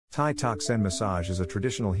Thai Tok Sen Massage is a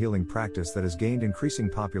traditional healing practice that has gained increasing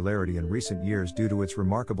popularity in recent years due to its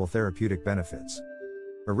remarkable therapeutic benefits.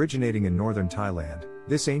 Originating in Northern Thailand,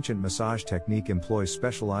 this ancient massage technique employs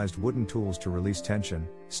specialized wooden tools to release tension,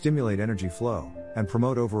 stimulate energy flow, and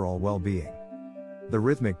promote overall well-being. The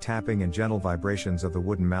rhythmic tapping and gentle vibrations of the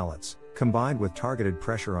wooden mallets, combined with targeted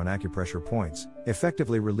pressure on acupressure points,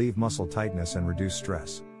 effectively relieve muscle tightness and reduce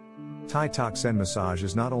stress. Thai Tok Sen Massage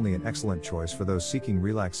is not only an excellent choice for those seeking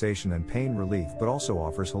relaxation and pain relief but also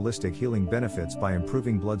offers holistic healing benefits by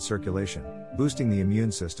improving blood circulation, boosting the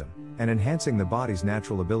immune system, and enhancing the body's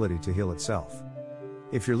natural ability to heal itself.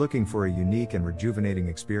 If you're looking for a unique and rejuvenating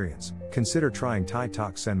experience, consider trying Thai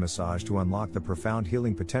Tok Sen Massage to unlock the profound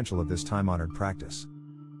healing potential of this time-honored practice.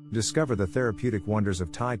 Discover the therapeutic wonders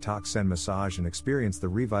of Thai Tok Sen Massage and experience the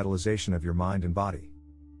revitalization of your mind and body.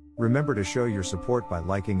 Remember to show your support by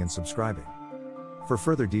liking and subscribing. For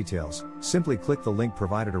further details, simply click the link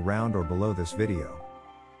provided around or below this video.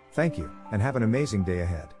 Thank you, and have an amazing day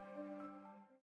ahead.